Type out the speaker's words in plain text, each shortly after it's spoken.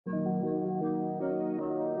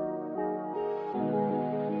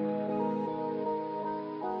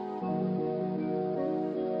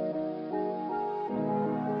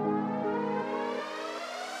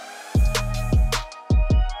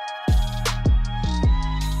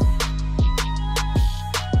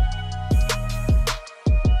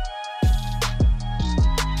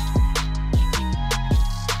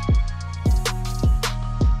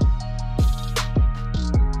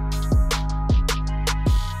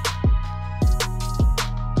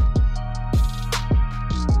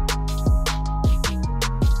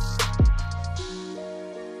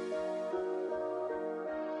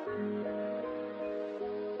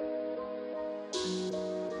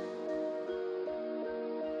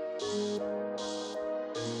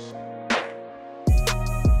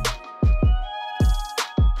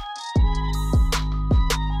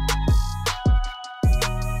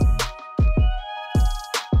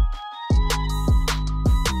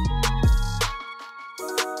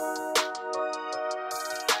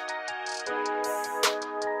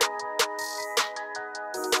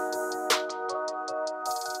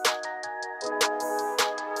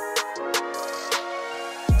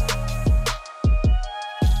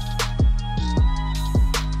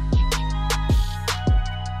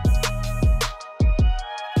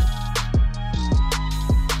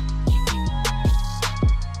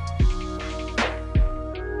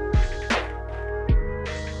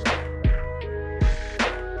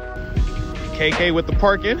KK with the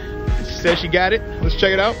parking. She said she got it. Let's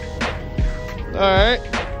check it out. All right,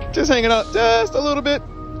 just hanging out just a little bit,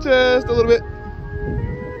 just a little bit.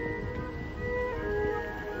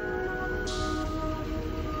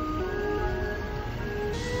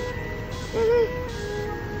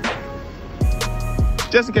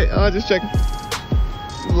 Just in case, just checking.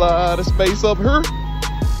 A lot of space up here.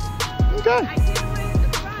 Okay.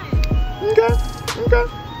 Okay. Okay.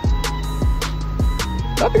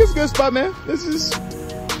 I think it's a good spot, man. This is,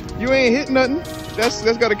 you ain't hitting nothing. That's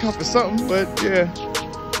gotta count for something, but yeah.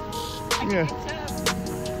 Yeah.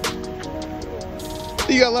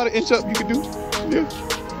 You got a lot of inch up you can do. Yeah.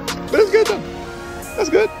 But it's good though. That's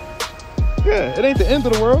good. Yeah, it ain't the end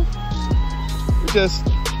of the world. It's just,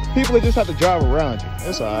 people just have to drive around you.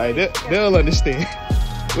 That's all right. They'll understand.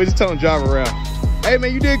 We just tell them drive around. Hey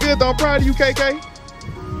man, you did good though. I'm proud of you, KK.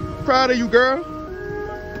 Proud of you, girl.